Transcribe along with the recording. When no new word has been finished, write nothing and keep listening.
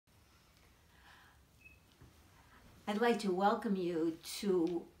I'd like to welcome you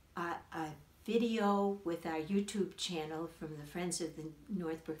to a video with our YouTube channel from the Friends of the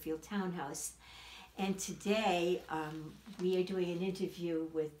North Brookfield Townhouse. And today we are doing an interview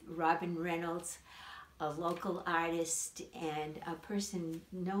with Robin Reynolds, a local artist and a person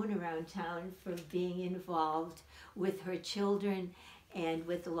known around town for being involved with her children and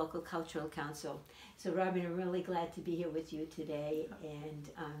with the local cultural council. So Robin, I'm really glad to be here with you today, and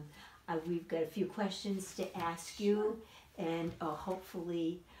we've got a few questions to ask you, and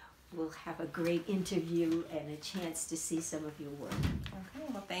hopefully we'll have a great interview and a chance to see some of your work. Okay,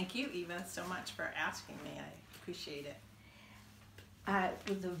 well thank you, Eva, so much for asking me. I appreciate it.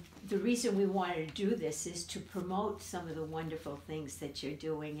 The reason we wanted to do this is to promote some of the wonderful things that you're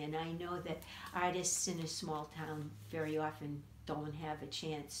doing, and I know that artists in a small town very often don't have a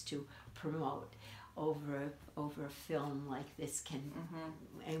chance to promote over a film like this can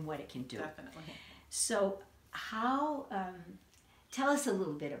and what it can do. Definitely. So how tell us a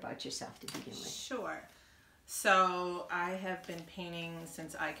little bit about yourself to begin with. Sure. So I have been painting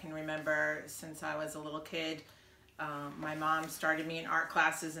since I can remember, since I was a little kid. My mom started me in art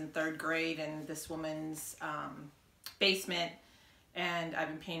classes in 3rd grade in this woman's basement, and I've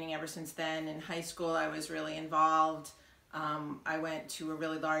been painting ever since then. In high school I was really involved. I went to a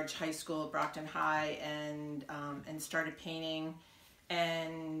really large high school, Brookfield High, and started painting,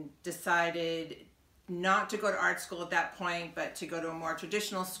 and decided not to go to art school at that point, but to go to a more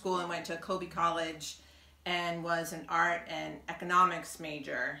traditional school, and went to Kobe College and was an art and economics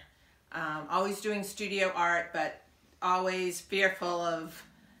major. Always doing studio art, but always fearful of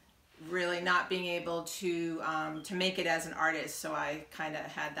really not being able to make it as an artist, so I kind of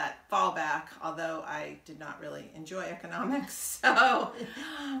had that fallback, although I did not really enjoy economics. So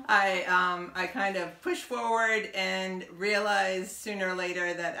I kind of pushed forward and realized sooner or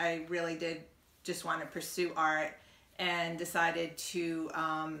later that I really did just want to pursue art, and decided to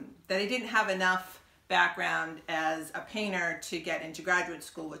that I didn't have enough background as a painter to get into graduate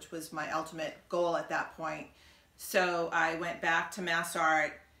school, which was my ultimate goal at that point. So I went back to Mass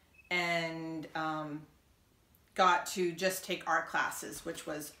Art and got to just take art classes, which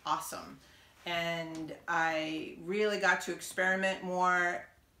was awesome. And I really got to experiment more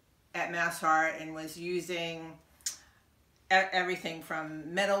at Mass Art, and was using everything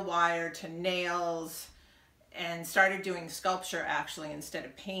from metal wire to nails, and started doing sculpture actually instead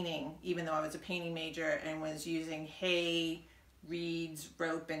of painting, even though I was a painting major, and was using hay, reeds,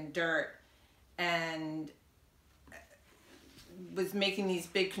 rope, and dirt, and was making these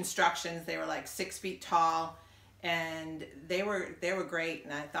big constructions. They were like 6 feet tall, and they were great,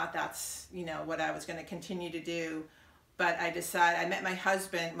 and I thought that's, you know, what I was going to continue to do. But I decided, I met my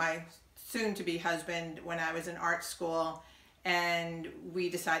husband, my soon-to-be husband, when I was in art school, and we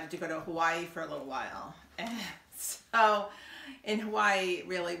decided to go to Hawaii for a little while. And so in Hawaii it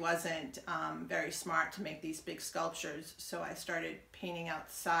really wasn't very smart to make these big sculptures, so I started painting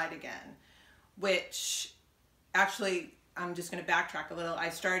outside again, which actually, I'm just going to backtrack a little.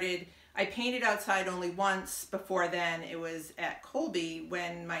 I painted outside only once before then. It was at Colby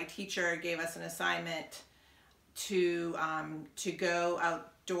when my teacher gave us an assignment to go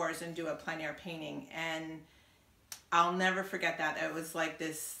outdoors and do a plein air painting, and I'll never forget that. It was like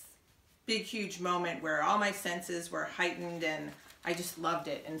this big, huge moment where all my senses were heightened, and I just loved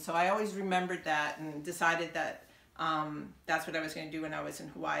it. And so I always remembered that and decided that that's what I was going to do when I was in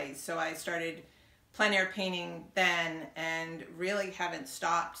Hawaii. So I started plein air painting then, and really haven't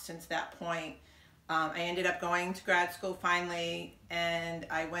stopped since that point. I ended up going to grad school finally, and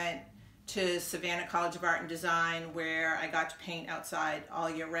I went to Savannah College of Art and Design, where I got to paint outside all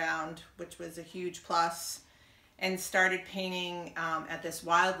year round, which was a huge plus, and started painting at this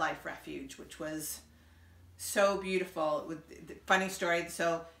wildlife refuge, which was so beautiful. Funny story,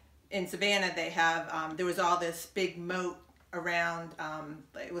 so in Savannah they have, there was all this big moat around,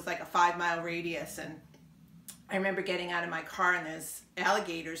 it was like a 5-mile radius, and I remember getting out of my car and there's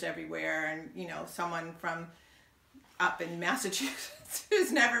alligators everywhere, and you know, someone from up in Massachusetts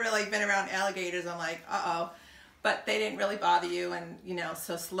who's never really been around alligators, I'm like, uh-oh, but they didn't really bother you. And you know,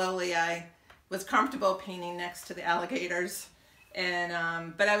 so slowly I was comfortable painting next to the alligators,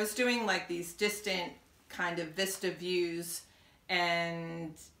 and but I was doing like these distant kind of vista views,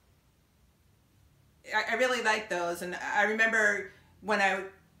 and I really liked those. And I remember when I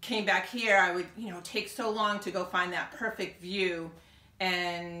came back here, I would, you know, take so long to go find that perfect view.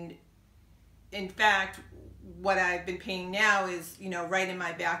 And in fact, what I've been painting now is, you know, right in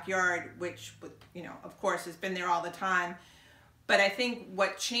my backyard, which, you know, of course has been there all the time. But I think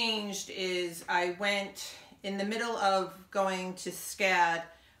what changed is I went in the middle of going to SCAD.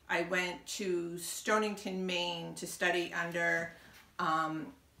 I went to Stonington, Maine to study under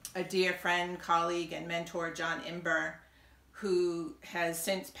a dear friend, colleague, and mentor, John Imber, who has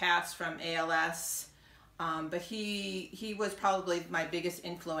since passed from ALS. But he was probably my biggest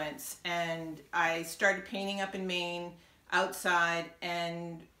influence. And I started painting up in Maine, outside,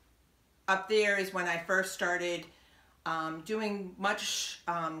 and up there is when I first started doing much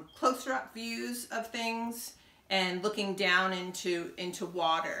closer up views of things and looking down into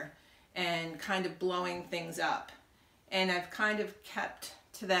water and kind of blowing things up. And I've kind of kept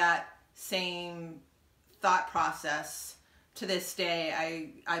to that same thought process to this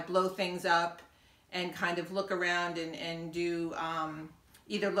day. I blow things up and kind of look around and do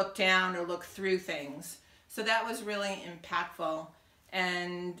either look down or look through things. So that was really impactful.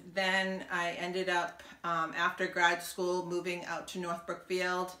 And then I ended up, after grad school, moving out to North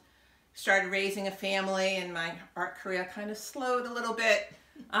Brookfield, started raising a family, and my art career kind of slowed a little bit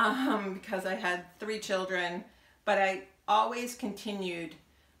because I had 3 children. But I always continued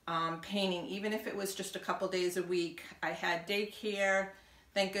painting, even if it was just a couple days a week. I had daycare,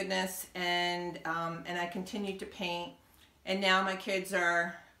 thank goodness, and I continued to paint. And now my kids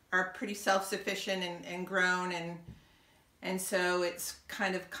are pretty self-sufficient and grown, and so it's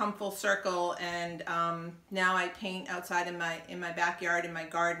kind of come full circle. And now I paint outside in my backyard, in my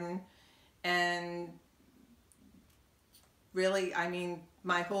garden, and really, I mean,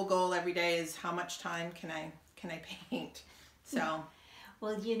 my whole goal every day is how much time can I paint. So,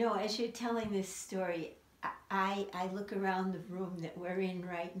 well, you know, as you're telling this story, I look around the room that we're in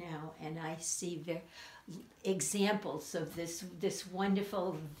right now, and I see examples of this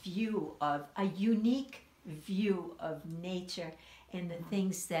wonderful view, of a unique view of nature and the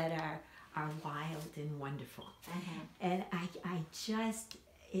things that are wild and wonderful. And I just,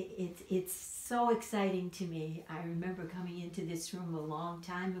 it's so exciting to me. I remember coming into this room a long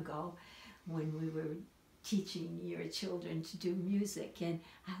time ago when we were teaching your children to do music, and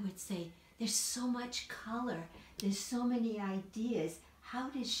I would say, there's so much color, there's so many ideas. How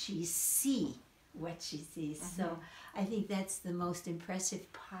does she see what she sees? So I think that's the most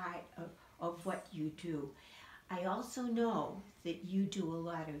impressive part of what you do. I also know that you do a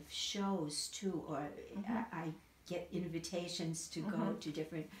lot of shows too, or I get invitations to go to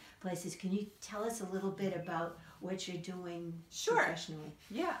different places. Can you tell us a little bit about what you're doing professionally?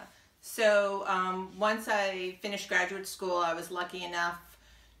 Yeah. So once I finished graduate school, I was lucky enough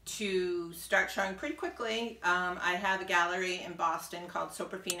to start showing pretty quickly. I have a gallery in Boston called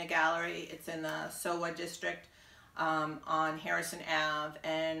Soprafina Gallery. It's in the SoWa district on Harrison Ave,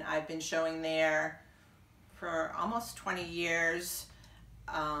 and I've been showing there for almost 20 years.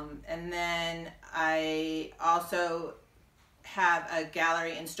 And then I also have a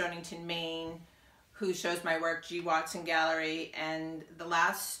gallery in Stonington, Maine, who shows my work, G. Watson Gallery. And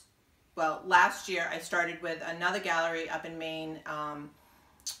last year I started with another gallery up in Maine,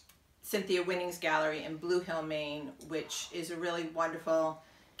 Cynthia Winning's gallery in Blue Hill, Maine, which is a really wonderful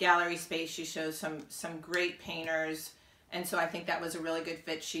gallery space. She shows some great painters, and so I think that was a really good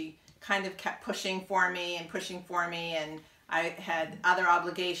fit. She kind of kept pushing for me, and I had other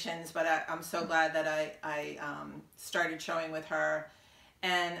obligations, but I'm so glad that I started showing with her.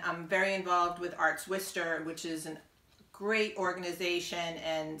 And I'm very involved with Arts Worcester, which is a great organization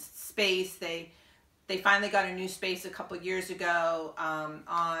and space. They finally got a new space a couple years ago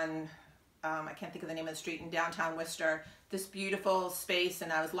on I can't think of the name of the street in downtown Worcester. This beautiful space,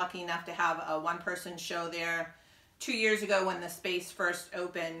 and I was lucky enough to have a one-person show there 2 years ago when the space first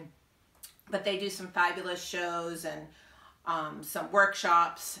opened. But they do some fabulous shows and some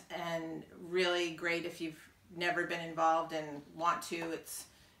workshops, and really great if you've never been involved and want to.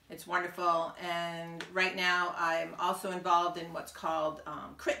 It's wonderful. And right now I'm also involved in what's called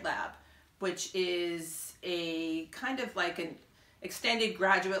Crit Lab, which is a kind of like an extended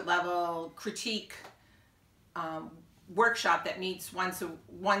graduate level critique workshop that meets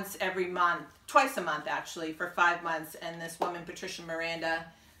once every month, twice a month actually, for 5 months. And this woman, Patricia Miranda,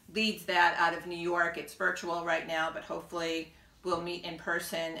 leads that out of New York. It's virtual right now, but hopefully we'll meet in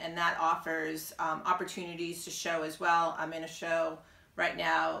person, and that offers opportunities to show as well. I'm in a show right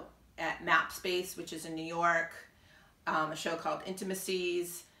now at Map Space, which is in New York, a show called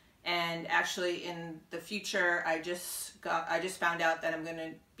Intimacies. And actually in the future, I just found out that I'm going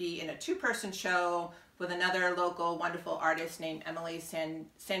to be in a 2-person show with another local wonderful artist named Emily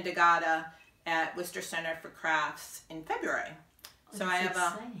Sandagata at Worcester Center for Crafts in February. So I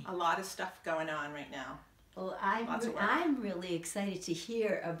have a lot of stuff going on right now. Well, I'm really excited to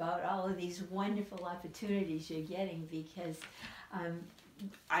hear about all of these wonderful opportunities you're getting, because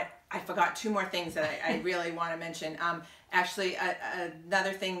I forgot two more things that I really want to mention. Actually,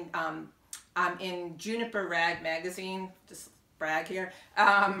 another thing, I'm in Juniper Rag magazine, just brag here.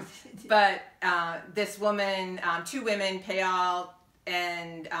 But this woman, two women, Payal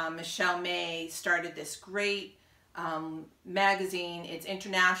and Michelle May, started this great magazine. It's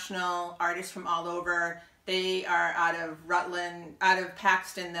international, artists from all over. They are out of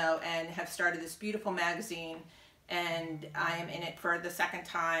Paxton though, and have started this beautiful magazine. And I am in it for the second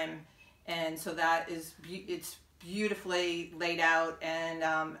time, and so that is it's beautifully laid out,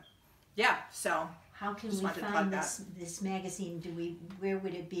 and yeah. So how can we find this magazine? Where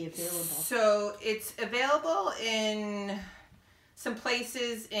would it be available? So it's available in some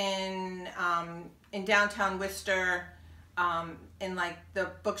places in downtown Worcester, in like the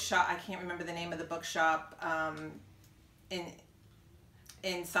bookshop. I can't remember the name of the bookshop.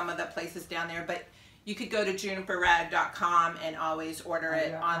 In some of the places down there, but you could go to juniperrag.com and always order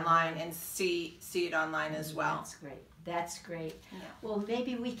it online and see it online as well. That's great. That's great. Yeah. Well,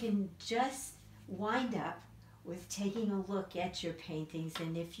 maybe we can just wind up with taking a look at your paintings,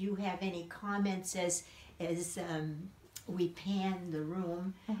 and if you have any comments as we pan the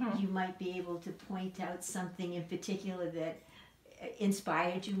room, you might be able to point out something in particular that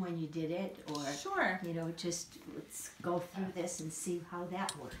inspired you when you did it, or sure, just let's go through this and see how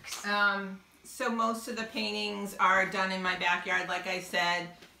that works. So most of the paintings are done in my backyard. Like I said,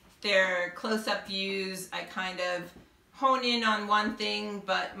 they're close-up views. I kind of hone in on one thing,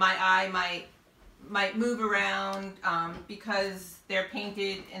 but my eye might move around because they're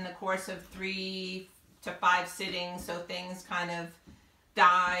painted in the course of 3 to 5 sittings, so things kind of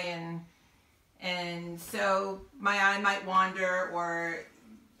die, and so my eye might wander, or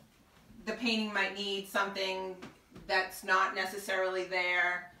the painting might need something that's not necessarily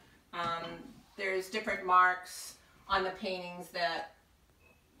there. There's different marks on the paintings that,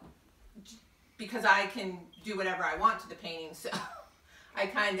 because I can do whatever I want to the painting, so I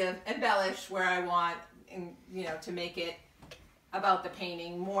kind of embellish where I want, and, to make it about the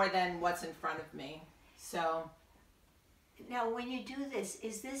painting more than what's in front of me. So now, when you do this,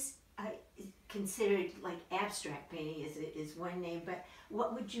 is this considered like abstract painting? Is one name, but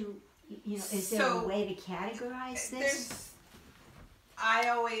what would you, is there a way to categorize this? I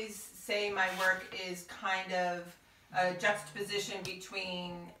always say my work is kind of a juxtaposition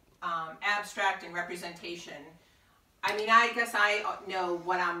between abstract and representation. I mean, I guess I know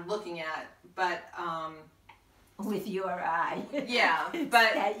what I'm looking at, but with your eye, yeah,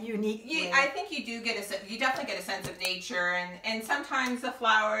 but that unique. I think you do you definitely get a sense of nature, and sometimes the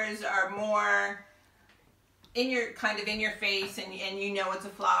flowers are more in your face, and it's a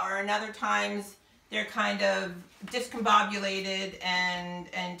flower, and other times they're kind of discombobulated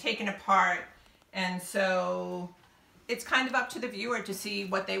and taken apart, and so it's kind of up to the viewer to see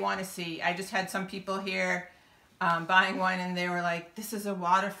what they want to see. I just had some people here buying one, and they were like, this is a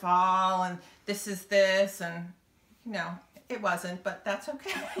waterfall, and this is this, and it wasn't, but that's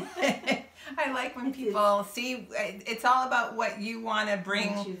okay. I like when people see, it's all about what you want to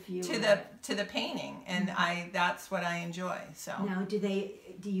bring to the painting, and that's what I enjoy. So now,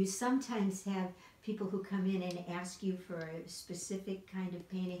 do you sometimes have people who come in and ask you for a specific kind of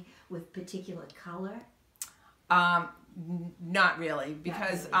painting with particular color? Not really,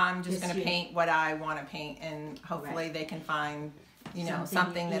 because I'm just going to paint what I want to paint, and hopefully they can find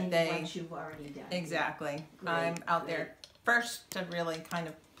something that what you've already done. Exactly. Great, I'm out there first to really kind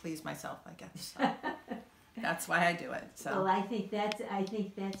of please myself, I guess. So that's why I do it. So well, I think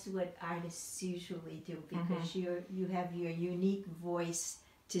that's what artists usually do, because you have your unique voice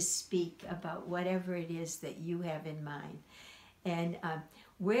to speak about whatever it is that you have in mind, and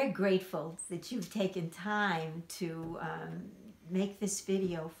we're grateful that you've taken time to make this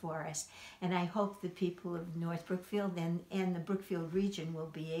video for us, and I hope the people of North Brookfield and the Brookfield region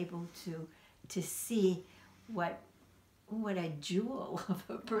will be able to see what a jewel of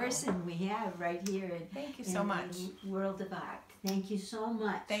a person we have right here in the world of art. Thank you so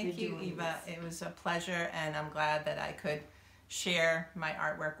much. Thank you, Eva. It was a pleasure, and I'm glad that I could share my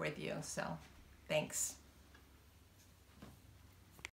artwork with you. So, thanks.